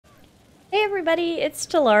Hey everybody, it's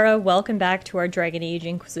Tallara. Welcome back to our Dragon Age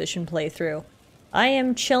Inquisition playthrough. I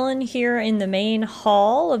am chilling here in the main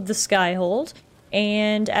hall of the Skyhold,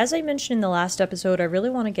 and as I mentioned in the last episode, I really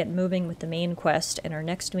want to get moving with the main quest, and our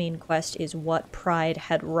next main quest is What Pride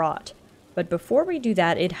Had Wrought. But before we do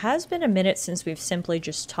that, it has been a minute since we've simply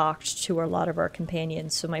just talked to a lot of our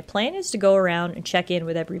companions, so my plan is to go around and check in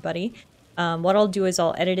with everybody. What I'll do is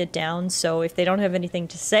I'll edit it down, so if they don't have anything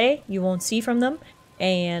to say, you won't see from them.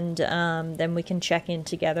 And then we can check in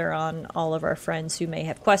together on all of our friends who may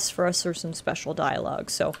have quests for us or some special dialogue.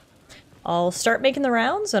 So I'll start making the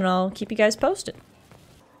rounds and I'll keep you guys posted.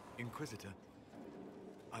 Inquisitor,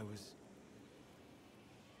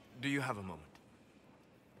 Do you have a moment?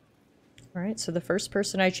 Alright, so the first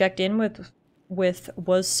person I checked in with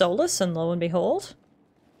was Solus, and lo and behold,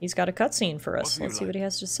 he's got a cutscene for us. Let's see what he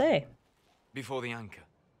has to say. Before the anchor.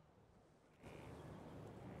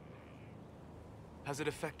 Has it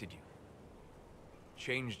affected you?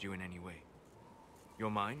 Changed you in any way?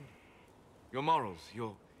 Your mind? Your morals?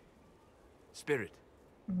 Your spirit?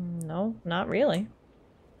 No, not really.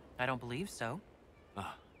 I don't believe so.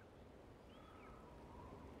 Ah.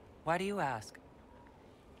 Why do you ask?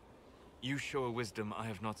 You show a wisdom I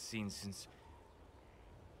have not seen since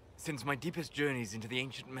my deepest journeys into the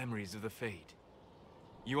ancient memories of the Fade.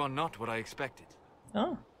 You are not what I expected.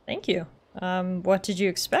 Oh, thank you. What did you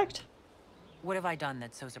expect? What have I done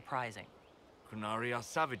that's so surprising? Qunari are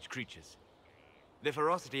savage creatures. Their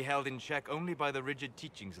ferocity held in check only by the rigid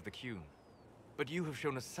teachings of the Qun. But you have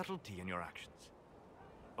shown a subtlety in your actions.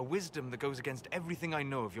 A wisdom that goes against everything I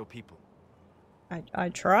know of your people. I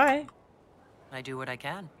try. I do what I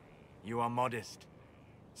can. You are modest.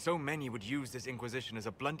 So many would use this Inquisition as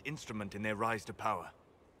a blunt instrument in their rise to power.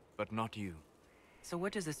 But not you. So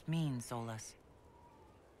what does this mean, Solus?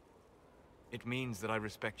 It means that I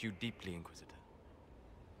respect you deeply, Inquisitor.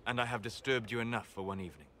 And I have disturbed you enough for one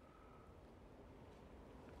evening.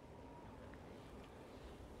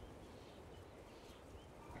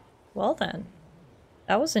 Well then,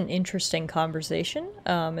 that was an interesting conversation.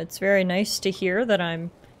 It's very nice to hear that I'm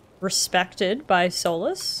respected by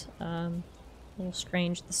Solus. A little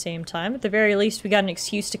strange at the same time. At the very least, we got an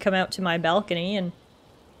excuse to come out to my balcony and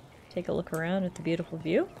take a look around at the beautiful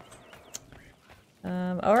view.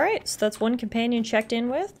 Alright, so that's one companion checked in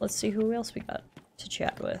with. Let's see who else we got to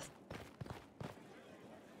chat with.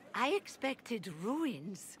 I expected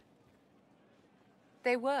ruins.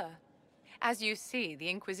 They were. As you see, the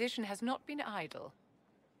Inquisition has not been idle.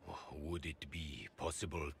 Would it be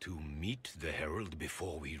possible to meet the Herald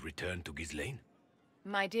before we return to Ghislaine?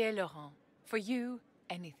 My dear Laurent, for you,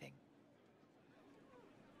 anything.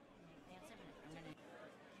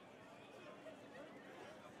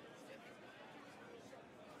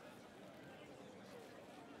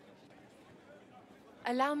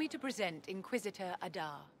 Allow me to present Inquisitor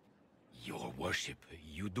Adar. Your worship,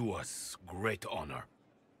 you do us great honor.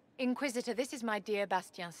 Inquisitor, this is my dear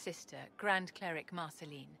Bastien's sister, Grand Cleric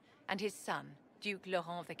Marceline, and his son, Duke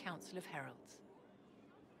Laurent of the Council of Heralds.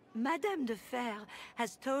 Madame de Fer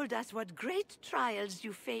has told us what great trials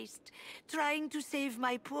you faced, trying to save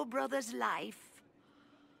my poor brother's life.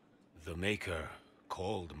 The Maker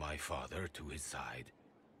called my father to his side.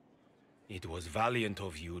 It was valiant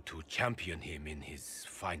of you to champion him in his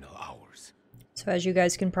final hours. So as you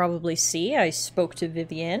guys can probably see, I spoke to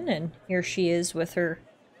Vivienne, and here she is with her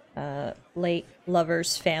late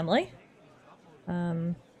lover's family.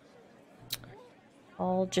 I'll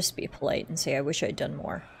just be polite and say I wish I'd done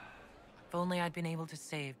more. If only I'd been able to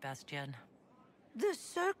save Bastien. The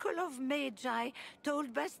Circle of Magi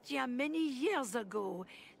told Bastien many years ago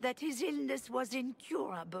that his illness was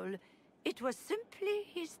incurable. It was simply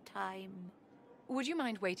his time. Would you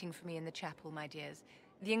mind waiting for me in the chapel, my dears?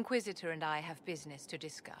 The Inquisitor and I have business to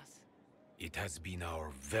discuss. It has been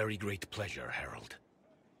our very great pleasure, Herald.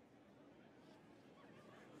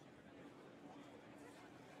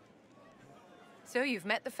 So you've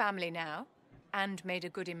met the family now, and made a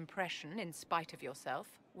good impression in spite of yourself.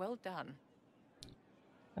 Well done.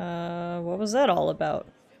 What was that all about?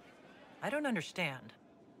 I don't understand.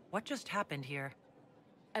 What just happened here?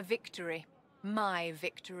 A victory. My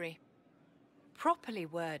victory. Properly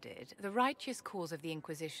worded, the righteous cause of the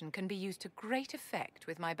Inquisition can be used to great effect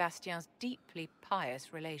with my Bastien's deeply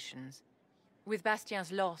pious relations. With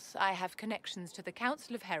Bastien's loss, I have connections to the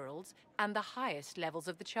Council of Heralds and the highest levels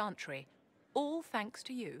of the Chantry. All thanks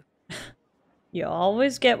to you. You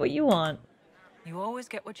always get what you want. You always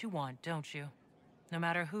get what you want, don't you? No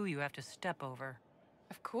matter who you have to step over.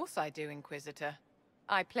 Of course I do, Inquisitor.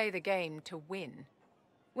 I play the game to win.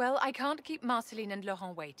 Well, I can't keep Marceline and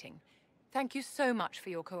Laurent waiting. Thank you so much for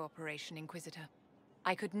your cooperation, Inquisitor.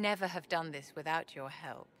 I could never have done this without your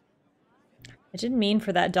help. I didn't mean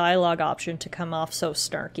for that dialogue option to come off so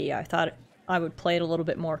snarky. I thought I would play it a little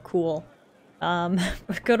bit more cool.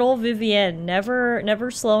 Good old Vivienne,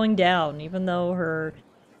 never slowing down, even though her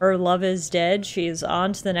love is dead. She is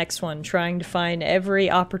on to the next one, trying to find every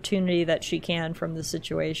opportunity that she can from the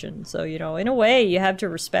situation. So, you know, in a way, you have to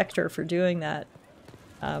respect her for doing that.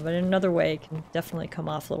 But in another way, it can definitely come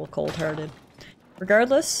off a little cold-hearted.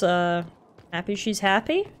 Regardless, happy she's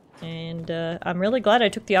happy, and I'm really glad I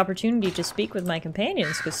took the opportunity to speak with my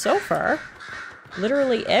companions, because so far,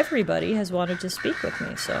 literally everybody has wanted to speak with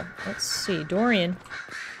me. So, let's see. Dorian,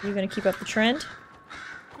 you gonna keep up the trend?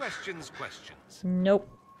 Questions. Nope.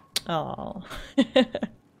 Oh.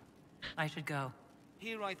 I should go.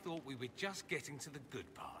 Here I thought we were just getting to the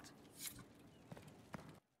good part.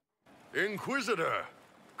 Inquisitor,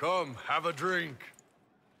 come have a drink.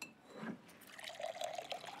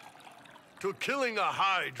 To killing a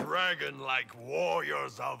high dragon like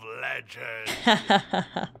warriors of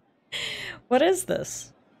legend. What is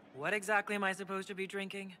this? What exactly am I supposed to be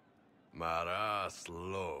drinking? Maras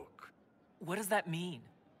lok. What does that mean?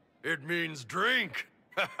 It means drink.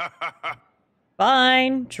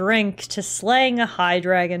 Fine, drink to slaying a high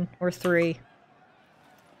dragon, or 3.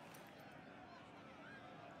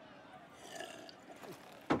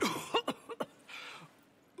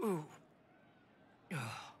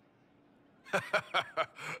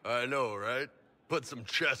 I know, right? Put some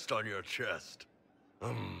chest on your chest.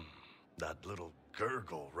 That little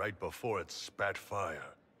gurgle right before it spat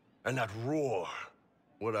fire. And that roar.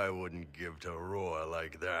 What I wouldn't give to roar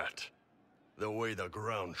like that. The way the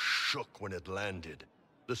ground shook when it landed.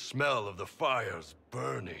 The smell of the fires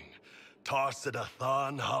burning.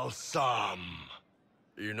 Tarsidathan Halsam.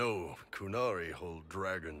 You know, Kunari hold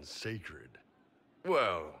dragons sacred.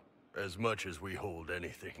 Well, as much as we hold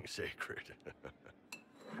anything sacred.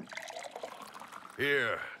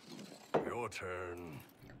 Here, your turn.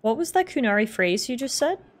 What was that Kunari phrase you just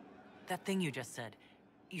said? That thing you just said.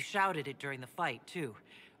 You shouted it during the fight, too.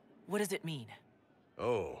 What does it mean?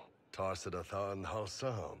 Oh, Tarsidathan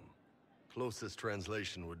Halsam. Closest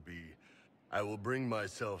translation would be, I will bring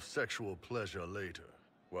myself sexual pleasure later,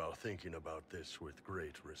 while thinking about this with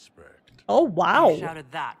great respect. Oh, wow. You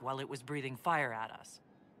shouted that while it was breathing fire at us.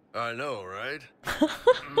 I know, right?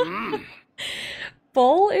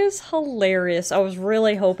 Bull is hilarious. I was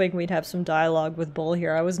really hoping we'd have some dialogue with Bull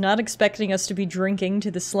here. I was not expecting us to be drinking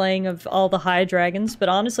to the slaying of all the high dragons, but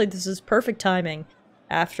honestly, this is perfect timing.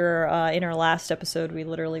 After, in our last episode, we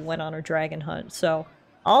literally went on a dragon hunt, so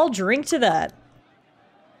I'll drink to that.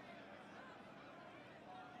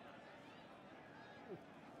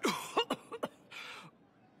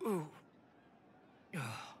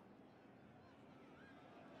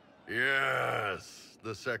 Yes,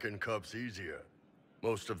 the second cup's easier.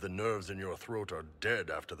 Most of the nerves in your throat are dead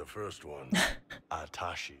after the first one.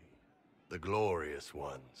 Atashi, the glorious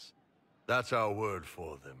ones. That's our word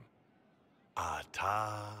for them.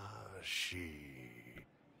 Atashi.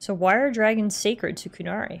 So why are dragons sacred to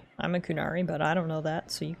Kunari? I'm a Kunari, but I don't know that,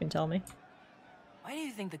 so you can tell me. Why do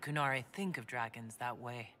you think the Kunari think of dragons that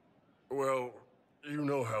way? Well, you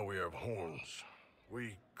know how we have horns.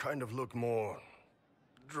 We kind of look more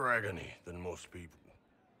dragony than most people.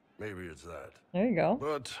 Maybe it's that. There you go.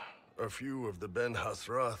 But a few of the Ben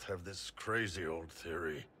Hasrath have this crazy old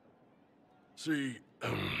theory. See,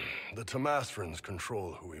 the Tamasrans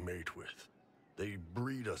control who we mate with. They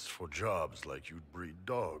breed us for jobs like you'd breed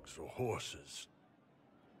dogs or horses.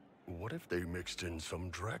 What if they mixed in some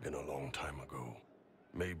dragon a long time ago?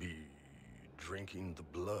 Maybe drinking the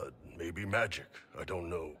blood, maybe magic, I don't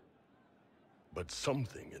know. But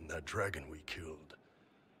something in that dragon we killed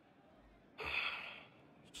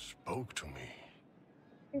spoke to me.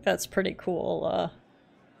 I think that's pretty cool,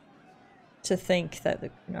 to think that the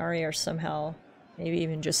Kunari are somehow, maybe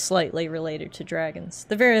even just slightly related to dragons. At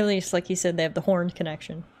the very least, like you said, they have the horned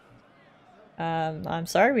connection. I'm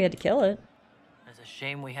sorry we had to kill it. It's a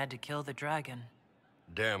shame we had to kill the dragon.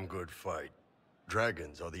 Damn good fight.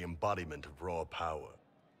 Dragons are the embodiment of raw power.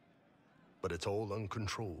 But it's all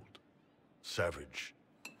uncontrolled. Savage.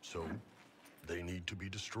 So, they need to be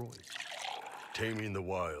destroyed. Taming the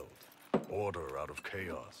wild. Order out of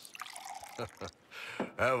chaos.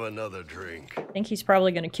 Have another drink. I think he's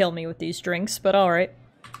probably gonna kill me with these drinks, but alright.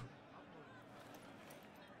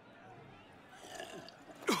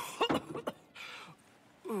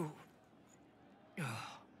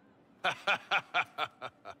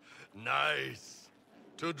 Nice.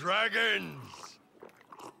 To dragons.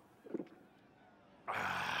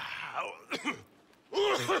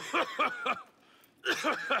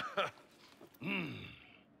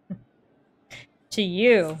 To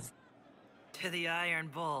you. To the Iron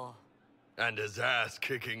Bull. And his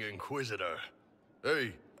ass-kicking Inquisitor.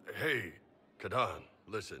 Hey, Kadan,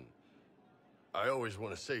 listen. I always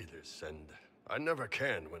want to say this, and I never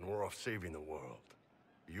can when we're off saving the world.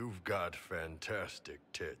 You've got fantastic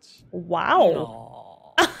tits.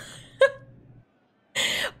 Wow.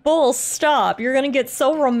 Bull, stop. You're gonna get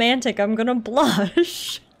so romantic, I'm gonna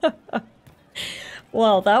blush.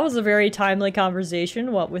 Well, that was a very timely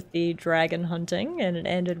conversation, what with the dragon hunting, and it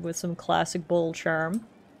ended with some classic Bull charm.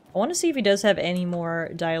 I want to see if he does have any more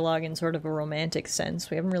dialogue in sort of a romantic sense.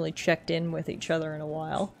 We haven't really checked in with each other in a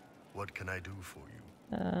while. What can I do for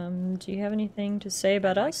you? Do you have anything to say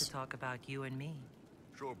about I'd like us? to talk about you and me.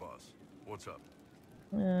 Sure, boss. What's up?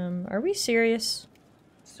 Are we serious?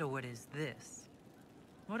 So what is this?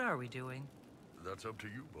 What are we doing? That's up to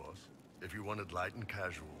you, boss. If you wanted light and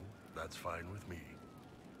casual, that's fine with me.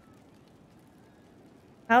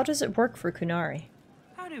 How does it work for Kunari?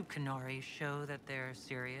 How do Kunari show that they're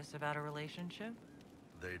serious about a relationship?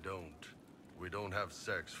 They don't. We don't have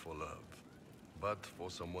sex for love. But for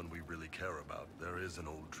someone we really care about, there is an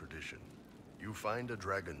old tradition. You find a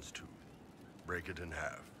dragon's tooth, break it in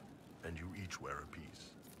half, and you each wear a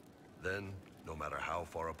piece. Then, no matter how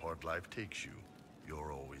far apart life takes you,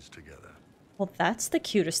 you're always together. Well, that's the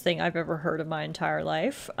cutest thing I've ever heard in my entire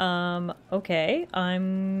life. Okay,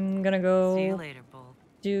 I'm gonna go See you later, Bull.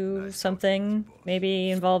 do Nice something, talking to you, boss. maybe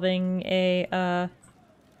involving a,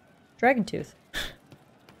 dragon tooth.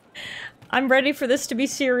 I'm ready for this to be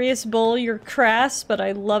serious, Bull. You're crass, but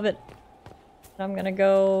I love it. I'm gonna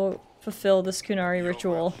go fulfill this Kunari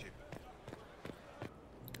ritual.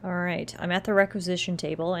 Alright, I'm at the requisition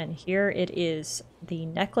table, and here it is. The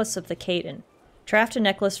Necklace of the Caden. Craft a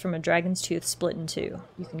necklace from a dragon's tooth split in two.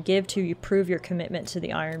 You can give to you prove your commitment to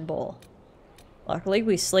the Iron Bull. Luckily,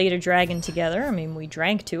 we slayed a dragon together. I mean, we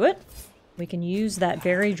drank to it. We can use that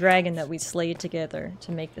very dragon that we slayed together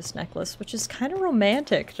to make this necklace, which is kind of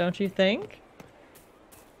romantic, don't you think?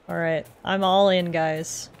 Alright, I'm all in,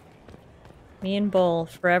 guys. Me and Bull,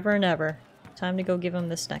 forever and ever. Time to go give him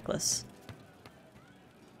this necklace.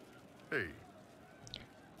 Hey,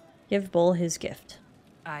 Give Bull his gift.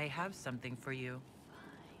 I have something for you.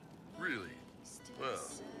 really? Well,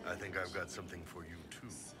 I think I've got something for you too.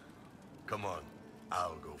 Come on,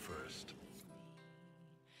 I'll go first.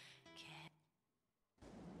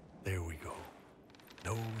 There we go.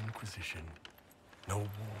 No Inquisition, no war,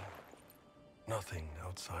 nothing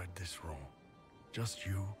outside this room. Just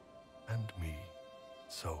you and me.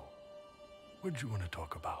 So, what'd you want to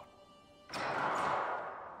talk about?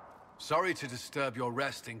 Sorry to disturb your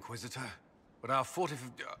rest, Inquisitor, but our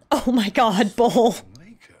Oh my god, Bull!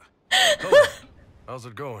 Maker. Oh, how's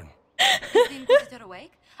it going? Is the Inquisitor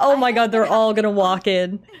awake? Oh my god, they're all gonna walk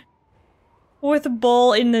in. With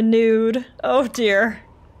Bull in the nude. Oh dear.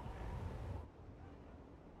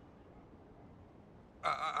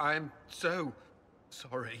 I'm so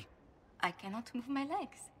sorry. I cannot move my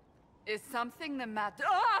legs. Is something the matter?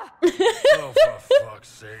 Ah! Oh, for fuck's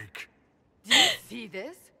sake. Do you see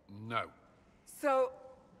this? No. So,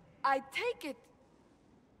 I take it.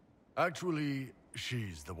 Actually,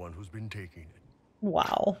 she's the one who's been taking it.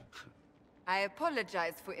 Wow. I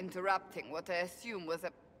apologize for interrupting what I assume was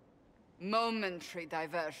a momentary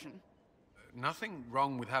diversion. Nothing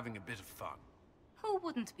wrong with having a bit of fun. Who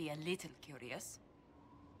wouldn't be a little curious?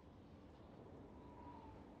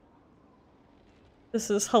 This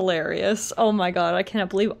is hilarious. Oh my god, I cannot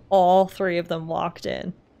believe all three of them walked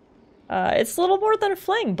in. It's a little more than a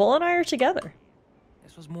fling. Bull and I are together.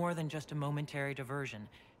 This was more than just a momentary diversion,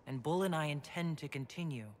 and Bull and I intend to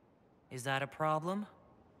continue. Is that a problem?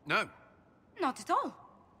 No. Not at all.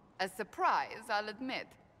 A surprise, I'll admit,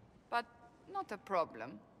 but not a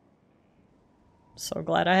problem. So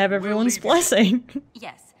glad I have everyone's leave you- blessing.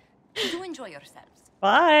 Yes. Do enjoy yourselves.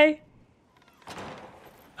 Bye!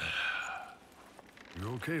 You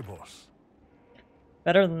okay, boss?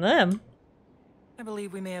 Better than them. I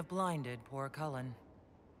believe we may have blinded poor Cullen.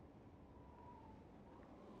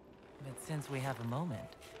 But since we have a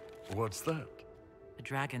moment, What's that? the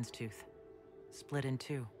dragon's tooth, split in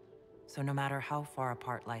two. So no matter how far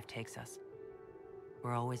apart life takes us,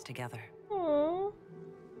 we're always together. Aww.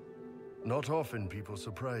 Not often people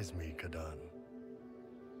surprise me, Kadan.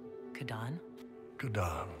 Kadan?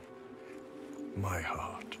 Kadan. My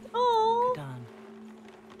heart. Aww. Kadan.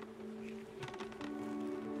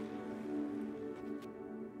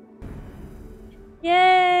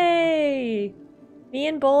 Yay! Me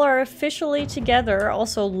and Bull are officially together.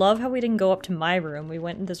 Also, love how we didn't go up to my room. We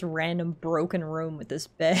went in this random broken room with this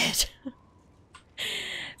bed.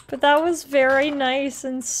 But that was very nice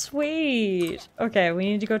and sweet. Okay, we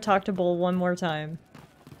need to go talk to Bull one more time.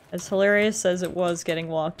 As hilarious as it was getting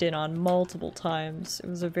walked in on multiple times, it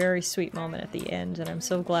was a very sweet moment at the end, and I'm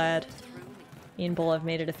so glad me and Bull have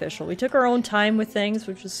made it official. We took our own time with things,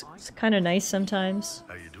 which is kind of nice sometimes.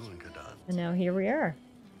 How you doing, Kadan? And now here we are.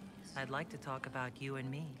 I'd like to talk about you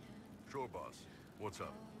and me. Sure, boss. What's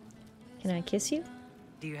up? Can I kiss you?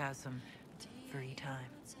 Do you have some free time?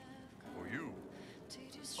 For you.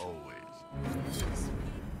 Always.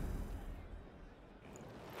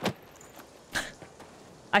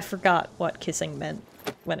 I forgot what kissing meant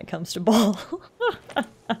when it comes to Bull.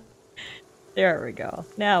 There we go.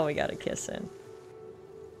 Now we got a kiss in.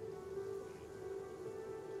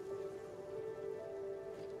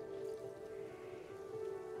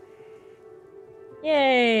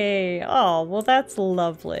 Yay! Oh, well that's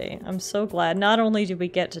lovely. I'm so glad. Not only did we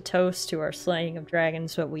get to toast to our slaying of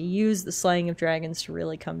dragons, but we used the slaying of dragons to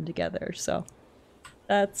really come together, so...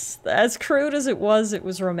 That's... as crude as it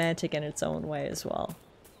was romantic in its own way as well.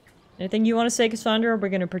 Anything you want to say, Cassandra, or we're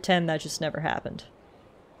gonna pretend that just never happened?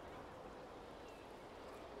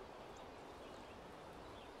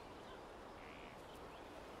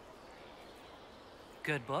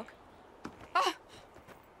 Good book?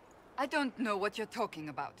 I don't know what you're talking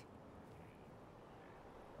about.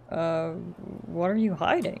 What are you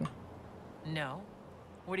hiding? No.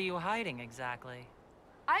 What are you hiding exactly?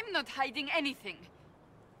 I'm not hiding anything.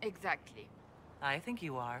 Exactly. I think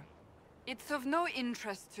you are. It's of no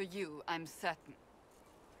interest to you, I'm certain.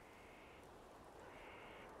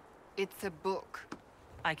 It's a book.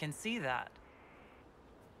 I can see that.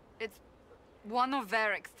 It's one of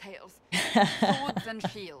Varric's tales. Swords and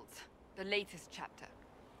Shields. The latest chapter.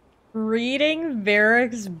 Reading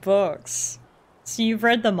Varric's books. So you've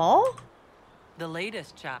read them all? The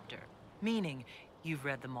latest chapter. Meaning, you've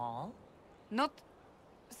read them all? Not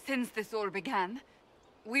since this all began.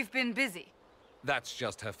 We've been busy. That's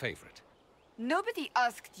just her favorite. Nobody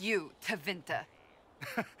asked you, Tevinter.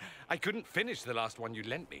 I couldn't finish the last one you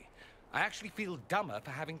lent me. I actually feel dumber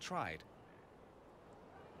for having tried.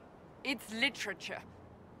 It's literature.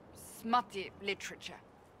 Smutty literature.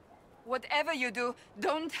 Whatever you do,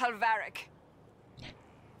 don't tell Varric.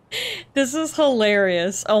 This is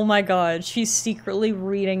hilarious. Oh my god, she's secretly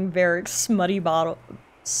reading Varric's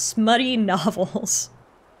smutty novels.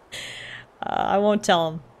 I won't tell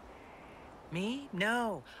him. Me?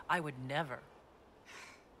 No, I would never.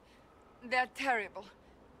 They're terrible.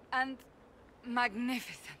 And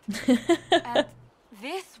magnificent. And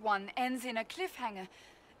this one ends in a cliffhanger.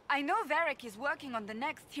 I know Varric is working on the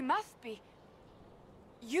next. He must be.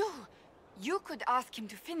 You could ask him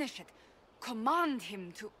to finish it. Command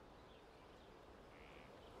him to...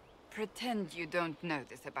 Pretend you don't know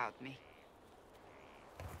this about me.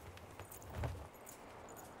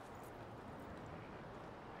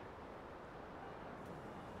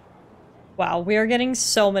 Wow, we are getting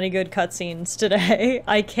so many good cutscenes today.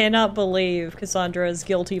 I cannot believe Cassandra's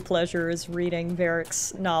guilty pleasure is reading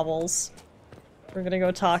Varric's novels. We're gonna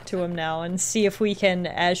go talk to him now and see if we can,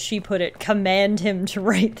 as she put it, command him to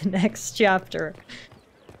write the next chapter.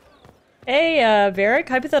 Hey, Varric,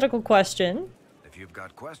 hypothetical question. If you've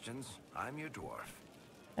got questions, I'm your dwarf.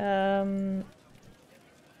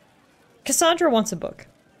 Cassandra wants a book.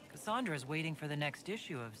 Cassandra's waiting for the next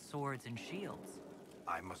issue of Swords and Shields.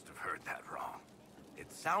 I must have heard that wrong.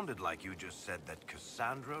 It sounded like you just said that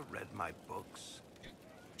Cassandra read my books.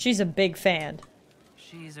 She's a big fan.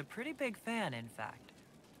 She's a pretty big fan, in fact.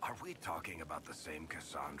 Are we talking about the same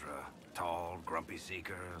Cassandra? Tall, grumpy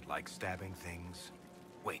seeker, like stabbing things?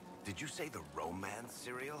 Wait, did you say the romance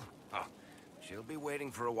serial? Oh, she'll be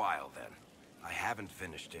waiting for a while then. I haven't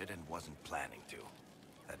finished it and wasn't planning to.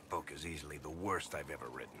 That book is easily the worst I've ever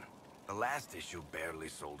written. The last issue barely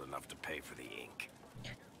sold enough to pay for the ink.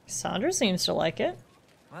 Cassandra seems to like it.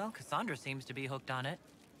 Well, Cassandra seems to be hooked on it.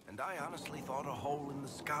 And I honestly thought a hole in the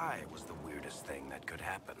sky was the weirdest thing that could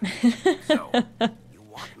happen. So, you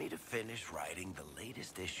want me to finish writing the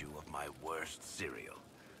latest issue of my worst serial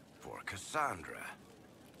for Cassandra?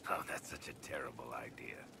 Oh, that's such a terrible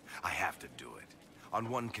idea. I have to do it. On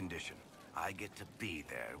one condition. I get to be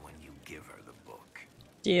there when you give her the book.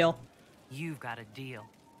 Deal. You've got a deal.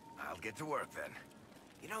 I'll get to work then.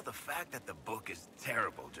 You know, the fact that the book is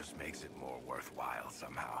terrible just makes it more worthwhile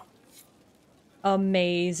somehow.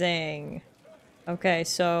 Amazing. Okay,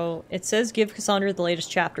 so it says give Cassandra the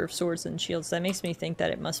latest chapter of Swords and Shields. That makes me think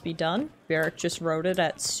that it must be done. Varric just wrote it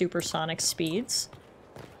at supersonic speeds.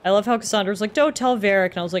 I love how Cassandra's like, don't tell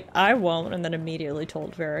Varric, and I was like, I won't, and then immediately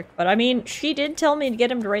told Varric. But I mean, she did tell me to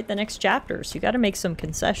get him to write the next chapter, so you gotta make some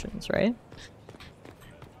concessions, right?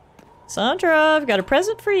 Sandra, I've got a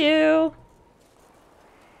present for you.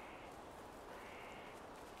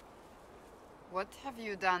 What have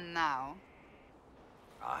you done now?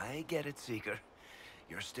 I get it, Seeker.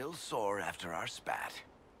 You're still sore after our spat.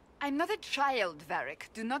 I'm not a child, Varric.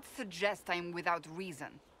 Do not suggest I'm without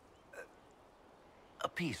reason. A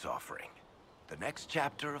peace offering. The next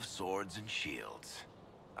chapter of Swords and Shields.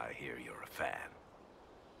 I hear you're a fan.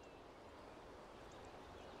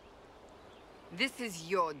 This is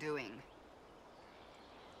your doing.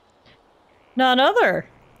 None other.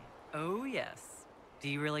 Oh, yes. Do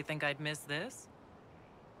you really think I'd miss this?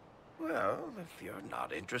 Well, if you're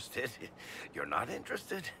not interested, you're not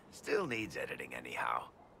interested. Still needs editing anyhow.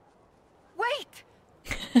 Wait!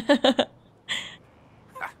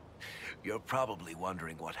 You're probably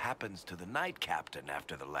wondering what happens to the Knight Captain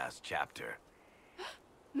after the last chapter.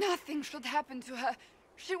 Nothing should happen to her.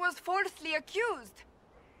 She was falsely accused.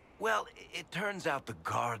 Well, it turns out the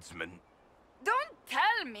guardsman... Don't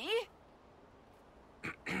tell me!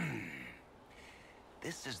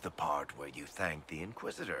 This is the part where you thank the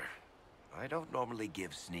Inquisitor. I don't normally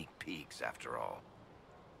give sneak peeks, after all.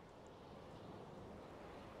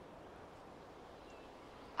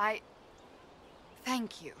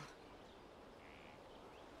 Thank you.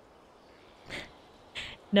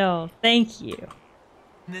 No, thank you.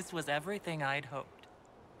 This was everything I'd hoped.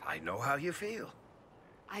 I know how you feel.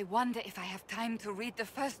 I wonder if I have time to read the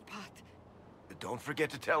first part. Don't forget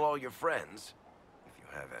to tell all your friends, if you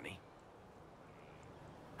have any.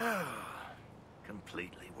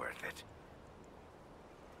 Completely worth it.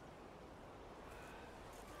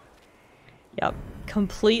 Yep,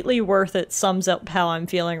 completely worth it sums up how I'm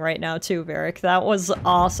feeling right now too, Varric. That was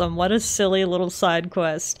awesome. What a silly little side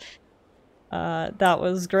quest. That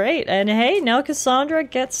was great. And hey, now Cassandra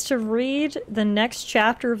gets to read the next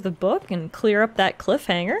chapter of the book and clear up that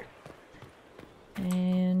cliffhanger.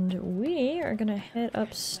 And we are gonna head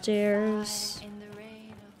upstairs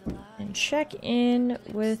and check in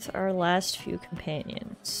with our last few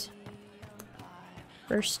companions.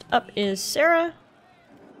 First up is Sarah.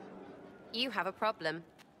 You have a problem.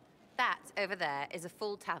 That over there is a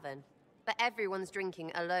full tavern, but everyone's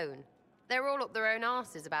drinking alone. They're all up their own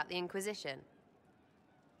arses about the Inquisition.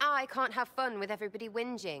 I can't have fun with everybody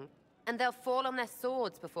whinging, and they'll fall on their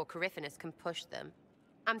swords before Corypheus can push them.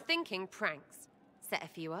 I'm thinking pranks. Set a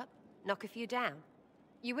few up, knock a few down.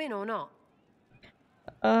 You in or not?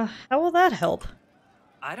 How will that help?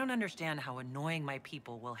 I don't understand how annoying my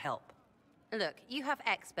people will help. Look, you have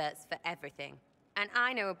experts for everything. And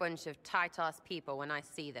I know a bunch of tight-ass people when I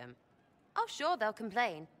see them. Oh, sure, they'll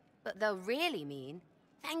complain. But they'll really mean,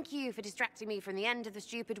 thank you for distracting me from the end of the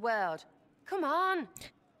stupid world. Come on!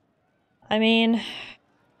 I mean,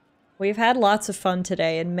 we've had lots of fun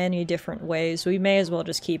today in many different ways. We may as well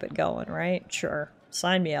just keep it going, right? Sure.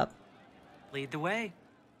 Sign me up. Lead the way.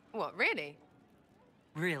 What, really?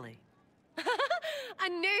 Really? I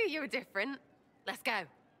knew you were different. Let's go.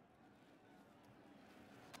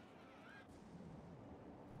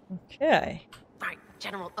 Okay. Right,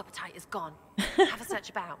 general uptight is gone. Have a search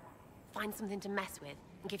about. Find something to mess with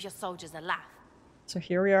and give your soldiers a laugh. So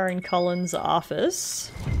here we are in Cullen's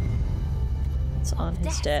office. It's on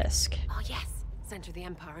his desk. Oh yes, center of the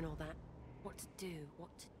Empire and all that. What to do, what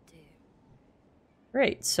to do.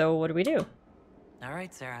 Great, so what do we do? All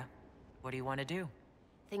right, Sarah. What do you want to do?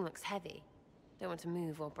 Thing looks heavy. Don't want to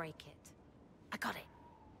move or break it. I got it.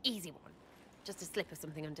 Easy one. Just a slip of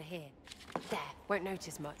something under here. There, won't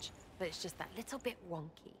notice much, but it's just that little bit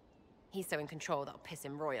wonky. He's so in control that'll piss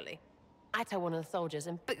him royally. I tell one of the soldiers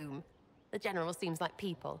and boom, the general seems like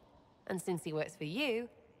people. And since he works for you,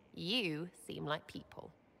 you seem like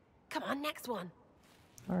people. Come on, next one.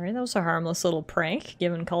 Alright, that was a harmless little prank,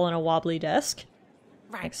 giving Cullen a wobbly desk.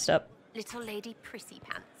 Right. Next up. Little lady prissy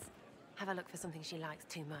pants. Have a look for something she likes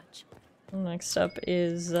too much. Next up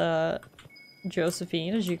is,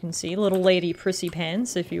 Josephine, as you can see. Little lady prissy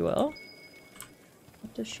pants, if you will.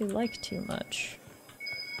 What does she like too much?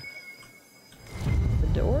 The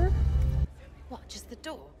door? What, just the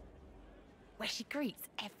door? Where she greets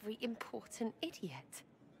every important idiot.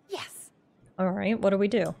 Yes. Alright, what do we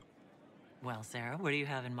do? Well, Sarah, what do you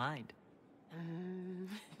have in mind?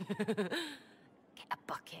 Get a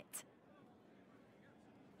bucket.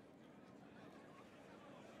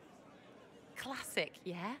 Classic,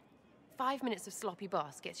 yeah? 5 minutes of sloppy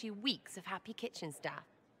boss gets you weeks of happy kitchen staff.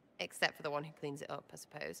 Except for the one who cleans it up, I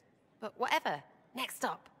suppose. But whatever. Next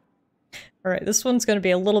up. Alright, this one's going to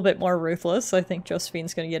be a little bit more ruthless. I think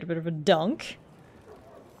Josephine's going to get a bit of a dunk.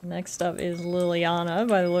 Next up is Liliana,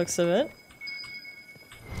 by the looks of it.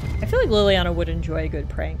 I feel like Liliana would enjoy a good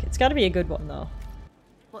prank. It's got to be a good one, though.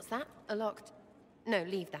 What's that? A locked... No,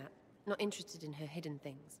 leave that. Not interested in her hidden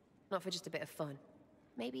things. Not for just a bit of fun.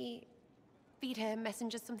 Maybe feed her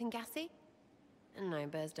messengers something gassy? No,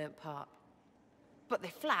 birds don't pop. But they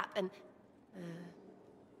flap and...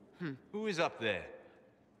 Who is up there?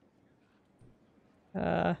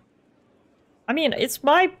 I mean, it's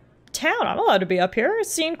my town. I'm allowed to be up here.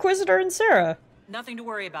 It's the Inquisitor and Sarah. Nothing to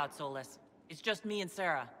worry about, Solus. It's just me and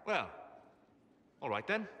Sarah. Well, all right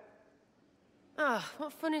then. Ah,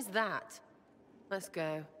 what fun is that? Let's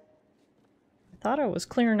go. I thought I was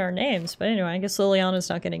clearing our names, but anyway, I guess Liliana's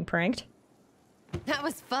not getting pranked. That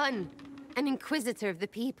was fun. An Inquisitor of the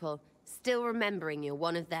people, still remembering you're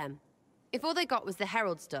one of them. If all they got was the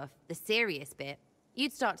Herald stuff, the serious bit,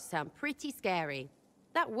 you'd start to sound pretty scary.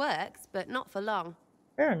 That works, but not for long.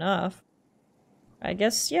 Fair enough. I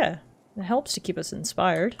guess, yeah, it helps to keep us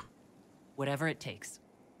inspired. Whatever it takes.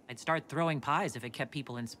 I'd start throwing pies if it kept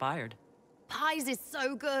people inspired. Pies is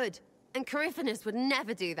so good, and Coryphanus would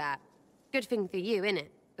never do that. Good thing for you, innit?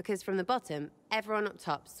 Because from the bottom, everyone up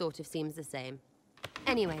top sort of seems the same.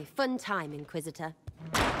 Anyway, fun time, Inquisitor.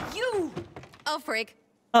 You! Oh, frig.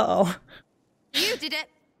 Uh-oh. You did it!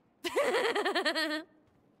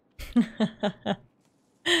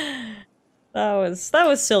 That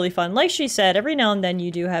was silly fun. Like she said, every now and then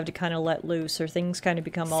you do have to kind of let loose, or things kind of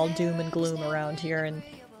become all doom and gloom around here, and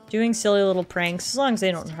doing silly little pranks, as long as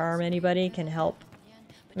they don't harm anybody, can help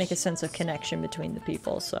make a sense of connection between the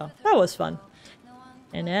people, so that was fun.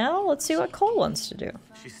 And now, let's see what Cole wants to do.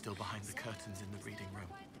 She's still behind the curtains in the reading room,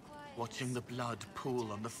 watching the blood pool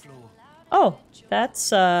on the floor. Oh,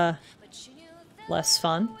 that's, less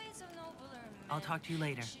fun. I'll talk to you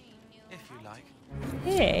later. If you like.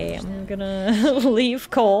 Hey, I'm gonna leave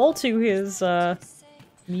Cole to his,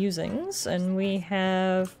 musings, and we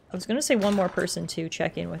have... I was gonna say one more person to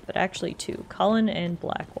check in with, but actually two. Cullen and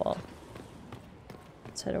Blackwall.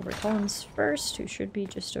 Let's head over to Cullen's first, who should be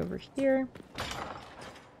just over here.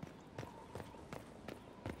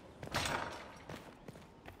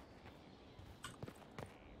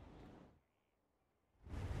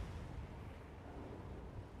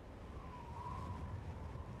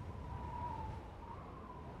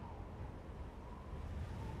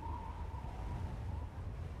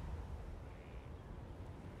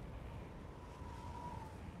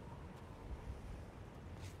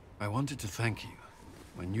 I wanted to thank you.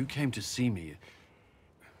 When you came to see me,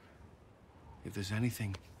 if there's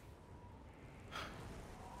anything...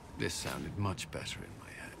 This sounded much better in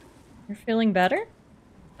my head. You're feeling better?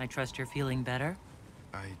 I trust you're feeling better?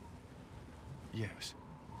 Yes.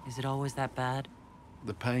 Is it always that bad?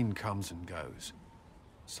 The pain comes and goes.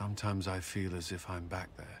 Sometimes I feel as if I'm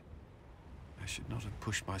back there. I should not have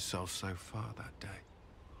pushed myself so far that day.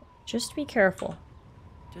 Just be careful.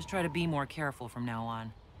 Just try to be more careful from now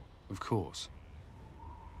on. Of course.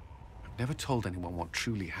 I've never told anyone what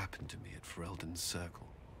truly happened to me at Ferelden's Circle.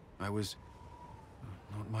 I was...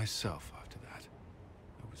 not myself after that.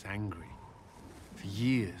 I was angry. For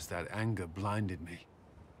years, that anger blinded me.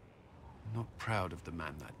 I'm not proud of the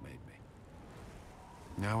man that made me.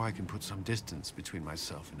 Now I can put some distance between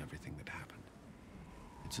myself and everything that happened.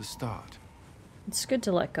 It's a start. It's good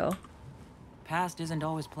to let go. Past isn't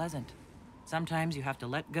always pleasant. Sometimes you have to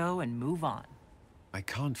let go and move on. I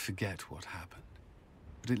can't forget what happened,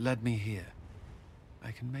 but it led me here.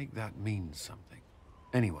 I can make that mean something.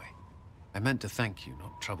 Anyway, I meant to thank you,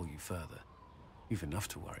 not trouble you further. You've enough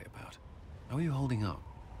to worry about. How are you holding up?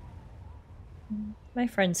 My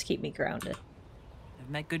friends keep me grounded. I've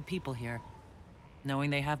met good people here.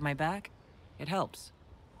 Knowing they have my back, it helps.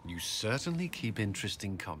 You certainly keep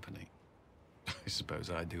interesting company. I suppose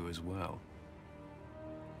I do as well.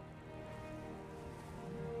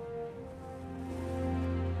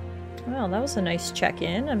 Well, that was a nice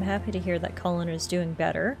check-in. I'm happy to hear that Cullen is doing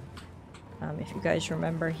better. If you guys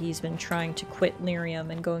remember, he's been trying to quit lyrium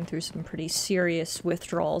and going through some pretty serious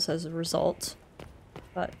withdrawals as a result.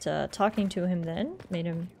 But talking to him then made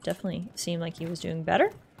him definitely seem like he was doing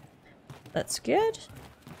better. That's good.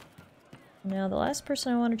 Now the last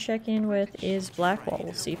person I want to check in with is Blackwall.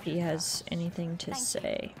 We'll see if he has anything to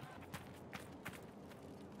say.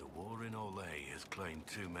 The war in Olay has claimed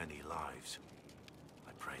too many lives.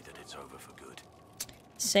 I pray that it's over for good.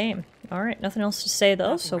 Same. Alright, nothing else to say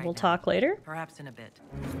though, so we'll talk later. Perhaps in a bit.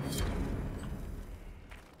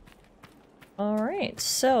 Alright,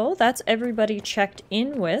 so that's everybody checked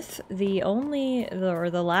in with. The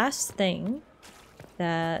last thing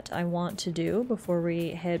that I want to do before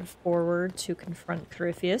we head forward to confront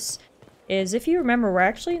Corypheus is, if you remember, we're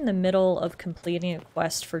actually in the middle of completing a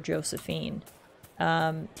quest for Josephine.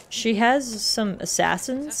 She has some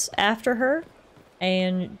assassins after her,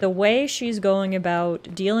 And the way she's going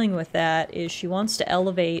about dealing with that is she wants to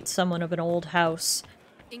elevate someone of an old house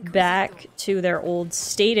back to their old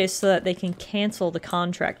status so that they can cancel the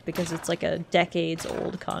contract, because it's like a decades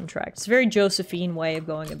old contract. It's a very Josephine way of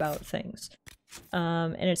going about things.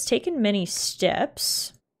 And it's taken many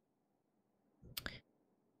steps.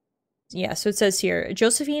 Yeah, so it says here,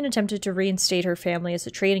 Josephine attempted to reinstate her family as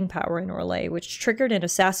a trading power in Orlais, which triggered an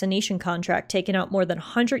assassination contract taken out more than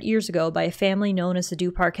 100 years ago by a family known as the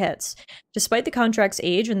Du Parquets. Despite the contract's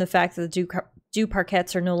age and the fact that the Du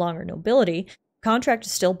Parquets are no longer nobility, the contract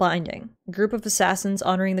is still binding. A group of assassins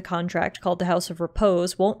honoring the contract, called the House of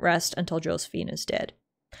Repose, won't rest until Josephine is dead.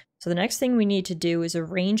 So the next thing we need to do is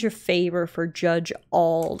arrange a favor for Judge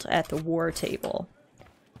Ald at the war table.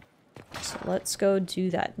 So let's go do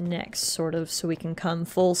that next, sort of, so we can come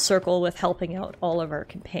full circle with helping out all of our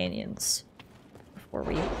companions before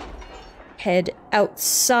we head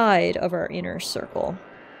outside of our inner circle.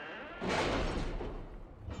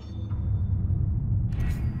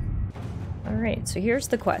 Alright, so here's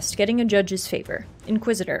the quest. Getting a judge's favor.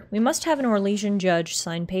 Inquisitor, we must have an Orlesian judge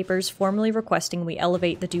sign papers formally requesting we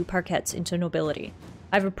elevate the Du Parquets into nobility.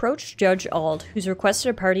 I've approached Judge Ald, who's requested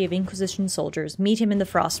a party of Inquisition soldiers meet him in the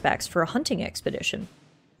Frostbacks for a hunting expedition.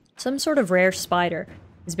 Some sort of rare spider,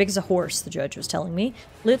 as big as a horse, the judge was telling me,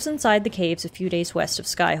 lives inside the caves a few days west of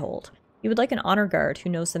Skyhold. He would like an honor guard who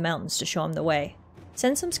knows the mountains to show him the way.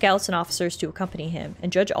 Send some scouts and officers to accompany him,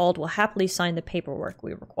 and Judge Ald will happily sign the paperwork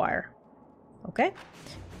we require. Okay.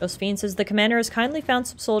 Josephine says the commander has kindly found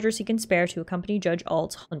some soldiers he can spare to accompany Judge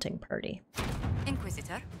Ald's hunting party.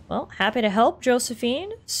 Inquisitor. Well, happy to help,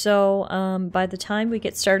 Josephine. So, by the time we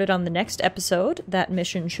get started on the next episode, that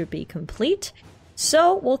mission should be complete.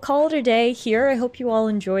 So, we'll call it a day here. I hope you all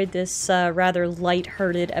enjoyed this rather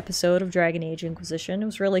light-hearted episode of Dragon Age Inquisition. It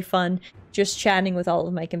was really fun just chatting with all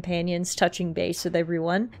of my companions, touching base with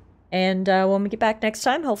everyone. And when we get back next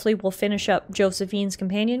time, hopefully we'll finish up Josephine's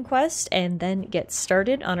companion quest and then get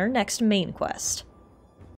started on our next main quest.